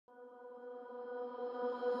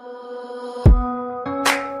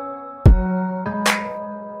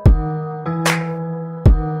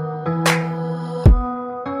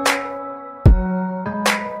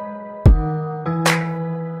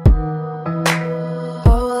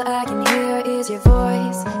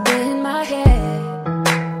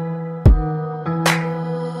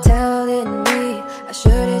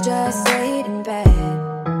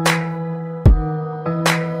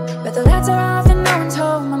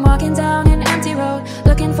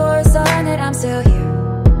I'm still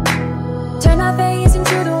here. Turn my face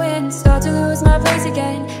into the wind, start to lose my place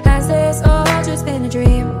again. Has this all just been a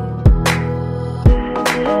dream?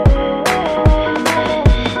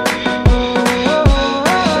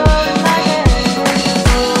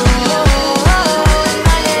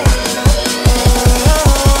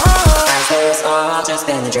 Has this all just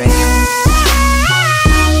been a dream?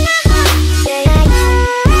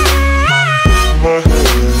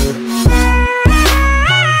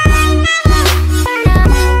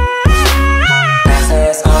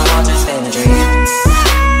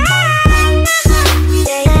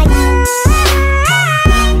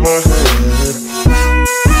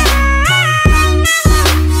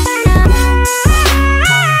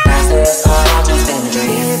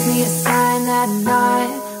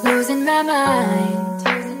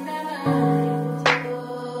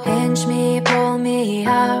 Pinch me, pull me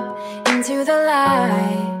up into the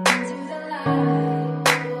light.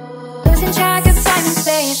 Losing track of time and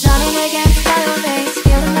space, running against my own race,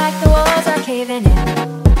 feeling like the walls are caving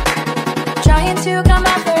in. Trying to come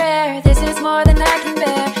up for air, this is more than I can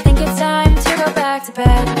bear. Think it's time to go back to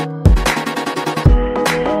bed.